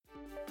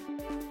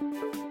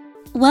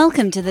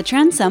Welcome to the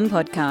Transum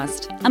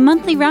Podcast, a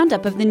monthly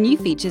roundup of the new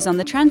features on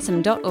the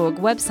transum.org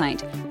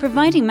website,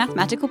 providing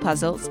mathematical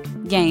puzzles,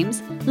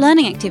 games,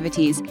 learning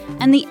activities,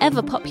 and the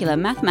ever-popular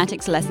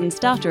mathematics lesson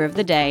starter of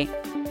the day.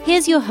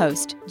 Here's your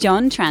host,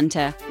 John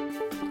Tranter.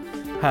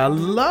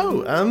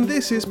 Hello, and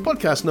this is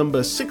podcast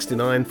number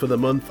 69 for the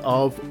month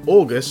of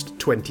August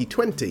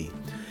 2020.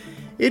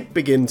 It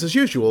begins as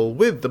usual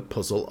with the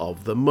puzzle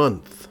of the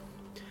month.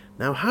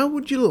 Now, how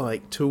would you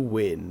like to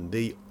win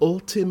the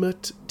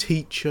Ultimate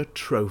Teacher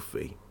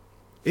Trophy?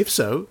 If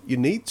so, you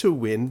need to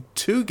win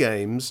 2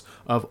 games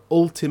of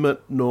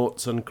Ultimate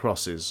Noughts and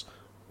Crosses,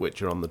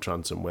 which are on the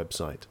Transum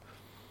website.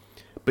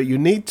 But you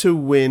need to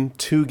win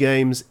 2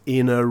 games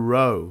in a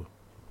row.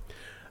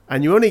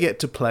 And you only get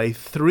to play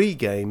 3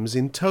 games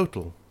in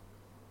total.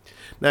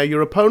 Now,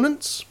 your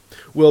opponents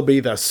will be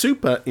the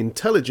super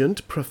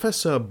intelligent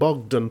Professor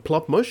Bogdan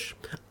Plopmush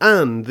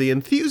and the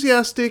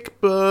enthusiastic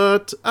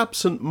but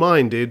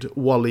absent-minded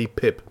Wally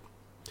Pip.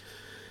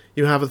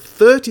 You have a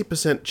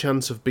 30%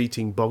 chance of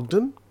beating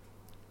Bogdan,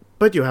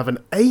 but you have an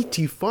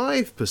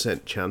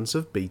 85% chance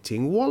of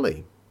beating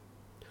Wally.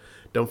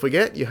 Don't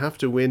forget, you have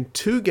to win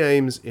 2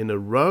 games in a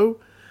row,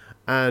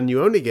 and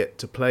you only get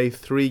to play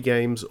 3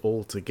 games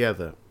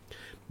altogether.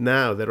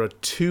 Now, there are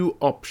 2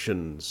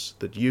 options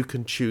that you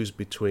can choose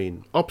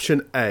between.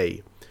 Option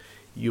A,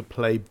 you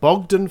play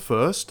Bogdan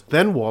first,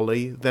 then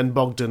Wally, then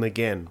Bogdan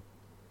again.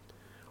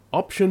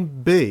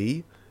 Option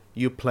B,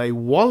 you play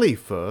Wally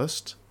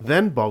first,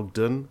 then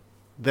Bogdan,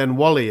 then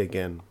Wally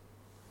again.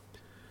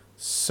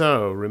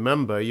 So,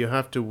 remember, you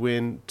have to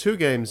win 2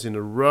 games in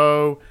a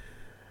row.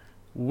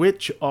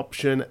 Which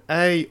option,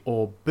 A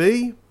or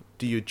B,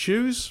 do you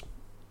choose?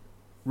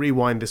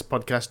 Rewind this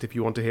podcast if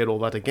you want to hear all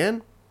that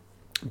again.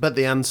 But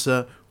the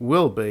answer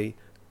will be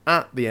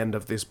at the end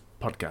of this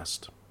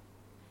podcast.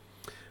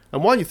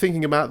 And while you're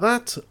thinking about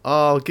that,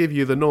 I'll give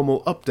you the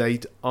normal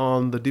update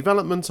on the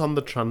developments on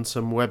the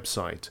Transum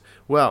website.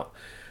 Well,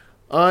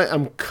 I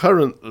am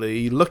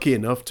currently lucky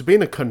enough to be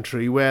in a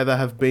country where there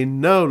have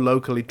been no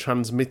locally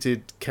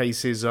transmitted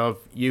cases of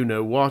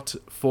you-know-what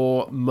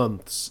for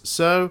months.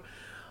 So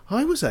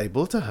I was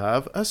able to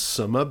have a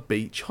summer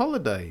beach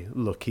holiday.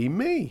 Lucky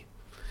me.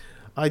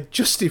 I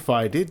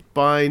justified it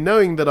by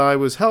knowing that I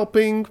was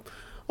helping,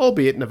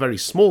 albeit in a very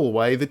small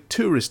way, the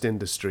tourist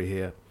industry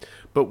here.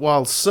 But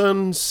while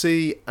sun,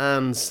 sea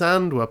and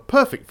sand were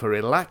perfect for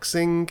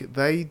relaxing,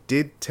 they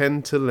did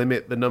tend to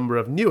limit the number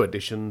of new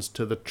additions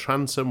to the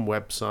Transum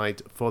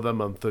website for the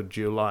month of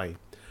July.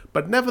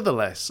 But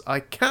nevertheless, I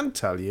can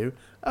tell you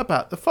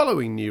about the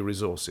following new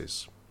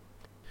resources.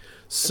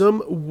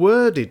 Some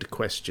worded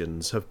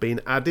questions have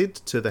been added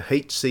to the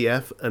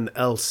HCF and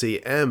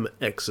LCM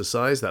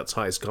exercise, that's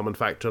highest common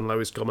factor and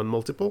lowest common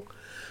multiple,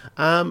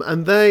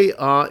 and they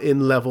are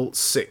in level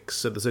 6.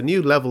 So there's a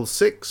new level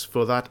 6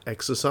 for that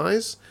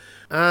exercise,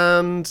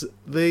 and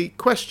the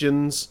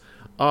questions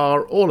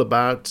are all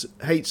about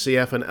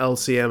HCF and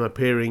LCM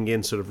appearing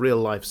in sort of real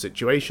life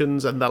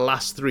situations, and the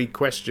last 3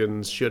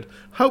 questions should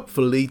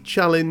hopefully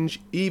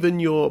challenge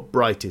even your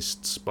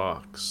brightest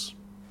sparks.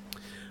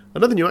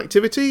 Another new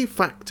activity,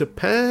 Factor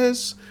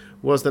Pairs,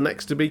 was the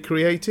next to be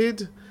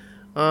created.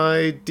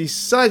 I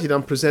decided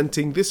on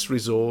presenting this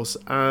resource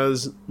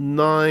as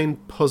 9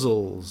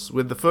 puzzles,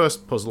 with the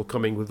first puzzle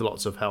coming with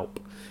lots of help.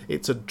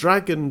 It's a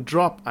drag and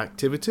drop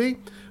activity,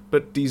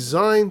 but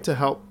designed to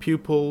help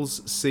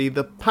pupils see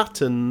the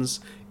patterns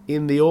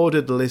in the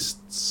ordered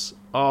lists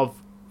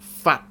of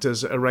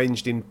factors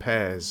arranged in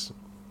pairs.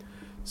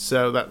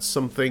 So that's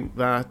something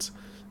that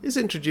is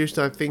introduced,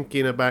 I think,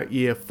 in about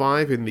year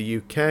 5 in the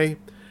UK.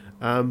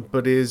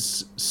 But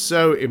is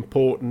so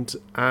important,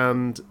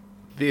 and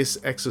this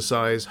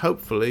exercise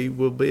hopefully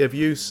will be of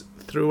use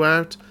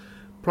throughout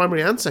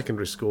primary and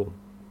secondary school.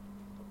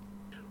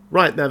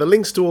 Right, now the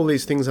links to all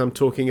these things I'm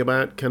talking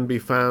about can be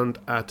found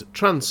at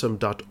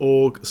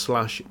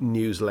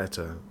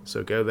transum.org/newsletter.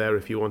 So go there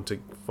if you want to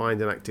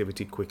find an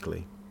activity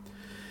quickly.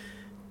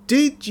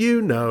 Did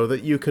you know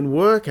that you can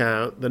work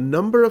out the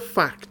number of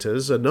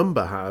factors a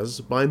number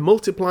has by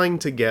multiplying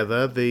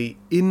together the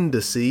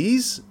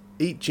indices,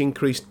 each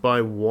increased by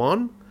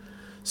 1,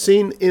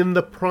 seen in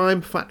the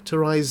prime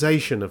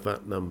factorization of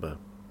that number?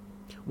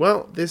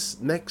 Well, this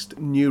next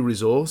new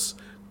resource,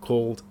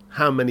 called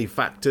How Many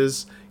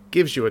Factors,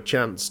 gives you a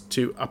chance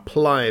to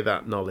apply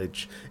that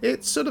knowledge.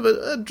 It's sort of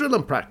a drill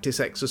and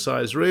practice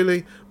exercise,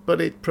 really, but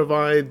it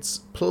provides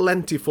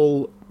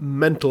plentiful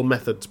mental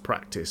methods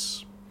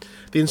practice.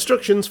 The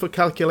instructions for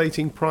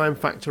calculating prime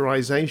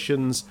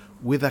factorizations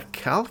with a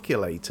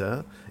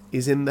calculator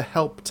is in the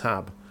Help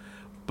tab,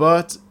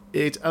 but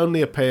it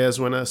only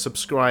appears when a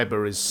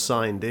subscriber is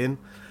signed in,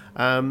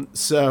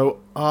 so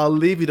I'll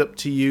leave it up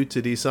to you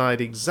to decide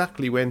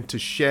exactly when to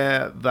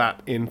share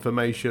that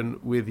information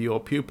with your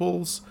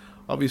pupils.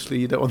 Obviously,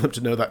 you don't want them to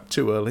know that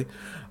too early,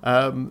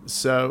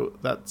 so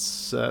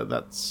that's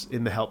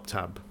in the Help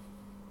tab.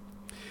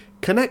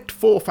 Connect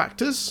 4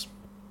 factors.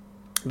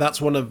 That's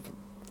one of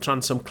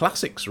Transum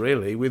classics,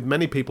 really, with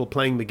many people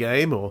playing the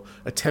game or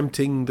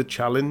attempting the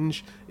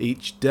challenge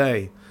each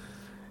day.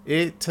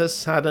 It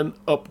has had an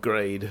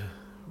upgrade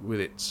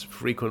with its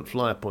frequent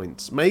flyer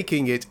points,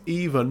 making it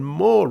even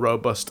more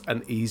robust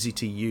and easy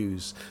to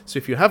use. So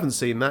if you haven't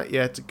seen that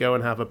yet, go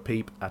and have a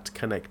peep at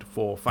Connect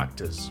 4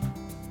 Factors.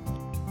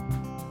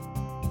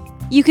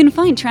 You can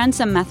find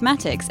Transum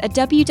Mathematics at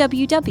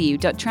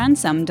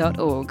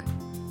www.transum.org.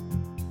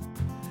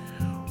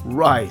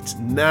 Right,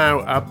 now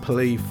a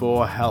plea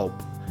for help.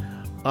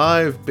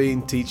 I've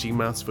been teaching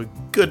maths for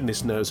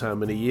goodness knows how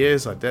many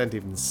years, I don't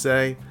even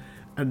say,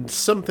 and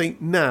something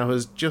now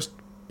has just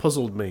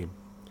puzzled me.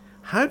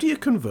 How do you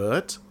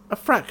convert a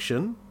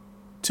fraction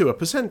to a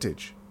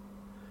percentage?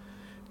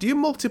 Do you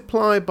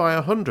multiply by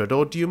 100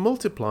 or do you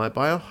multiply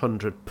by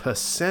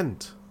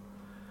 100%?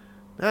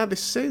 Now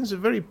this seems a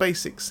very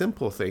basic,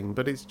 simple thing,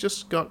 but it's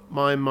just got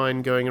my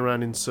mind going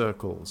around in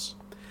circles.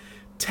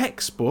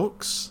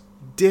 Textbooks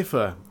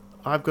differ.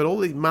 I've got all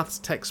the maths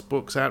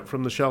textbooks out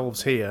from the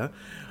shelves here,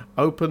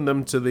 open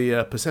them to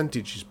the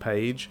percentages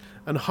page,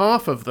 and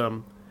half of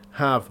them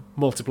have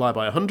multiply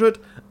by 100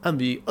 and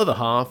the other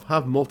half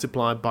have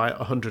multiply by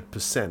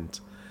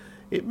 100%.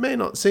 It may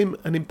not seem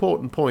an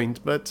important point,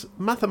 but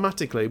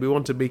mathematically we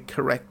want to be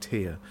correct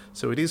here,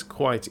 so it is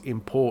quite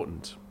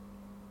important.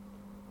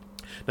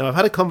 Now, I've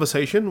had a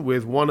conversation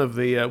with one of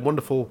the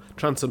wonderful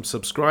Transum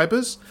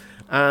subscribers,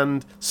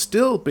 and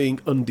still being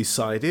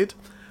undecided,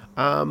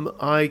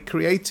 I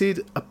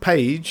created a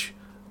page,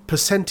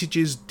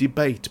 percentages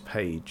debate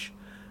page,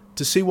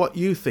 to see what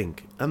you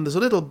think. And there's a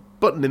little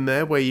button in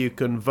there where you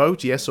can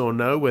vote yes or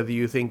no whether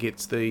you think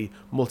it's the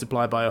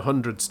multiply by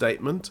 100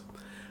 statement.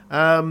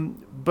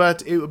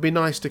 But it would be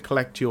nice to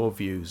collect your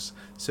views.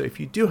 So if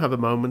you do have a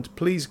moment,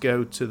 please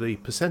go to the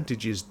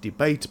percentages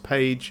debate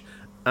page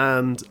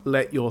and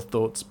let your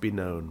thoughts be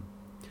known.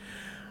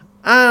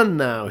 And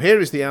now,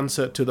 here is the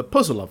answer to the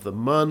puzzle of the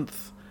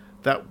month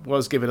that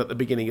was given at the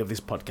beginning of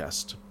this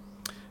podcast.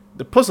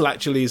 The puzzle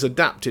actually is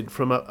adapted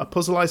from a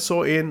puzzle I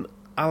saw in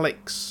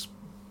Alex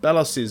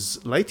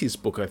Belos's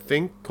latest book, I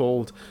think,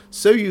 called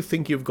So You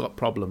Think You've Got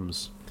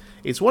Problems.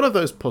 It's one of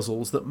those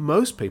puzzles that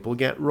most people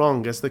get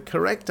wrong, as the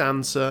correct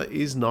answer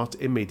is not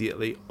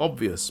immediately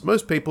obvious.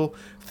 Most people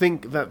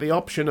think that the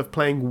option of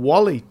playing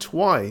Wally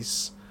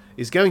twice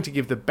is going to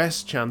give the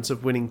best chance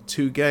of winning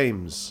 2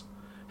 games.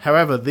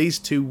 However, these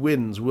 2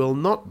 wins will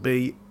not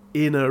be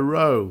in a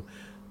row,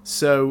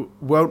 so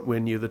won't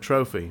win you the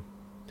trophy.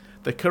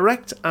 The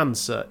correct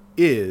answer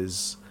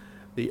is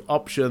the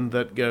option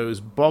that goes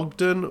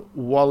Bogdan,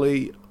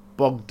 Wally,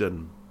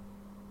 Bogdan.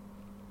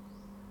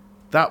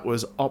 That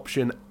was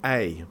option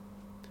A.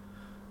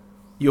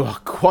 You are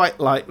quite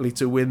likely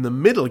to win the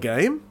middle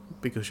game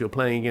because you're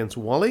playing against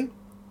Wally.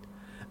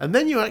 And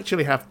then you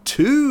actually have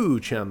 2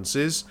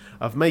 chances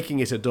of making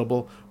it a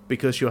double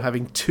because you're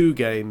having 2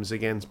 games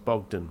against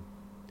Bogdan.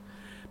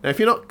 Now, if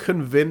you're not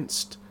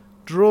convinced,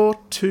 draw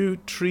 2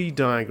 tree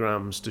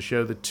diagrams to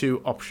show the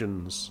 2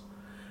 options.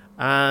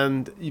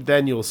 And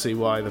then you'll see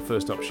why the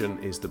first option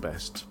is the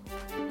best.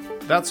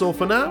 That's all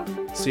for now.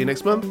 See you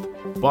next month.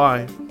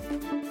 Bye.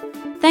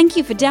 Thank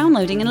you for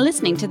downloading and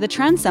listening to the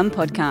Transum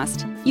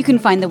podcast. You can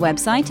find the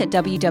website at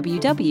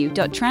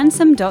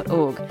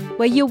www.transum.org,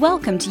 where you're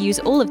welcome to use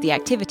all of the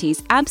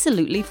activities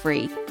absolutely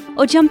free,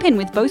 or jump in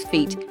with both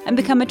feet and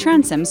become a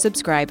Transum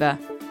subscriber.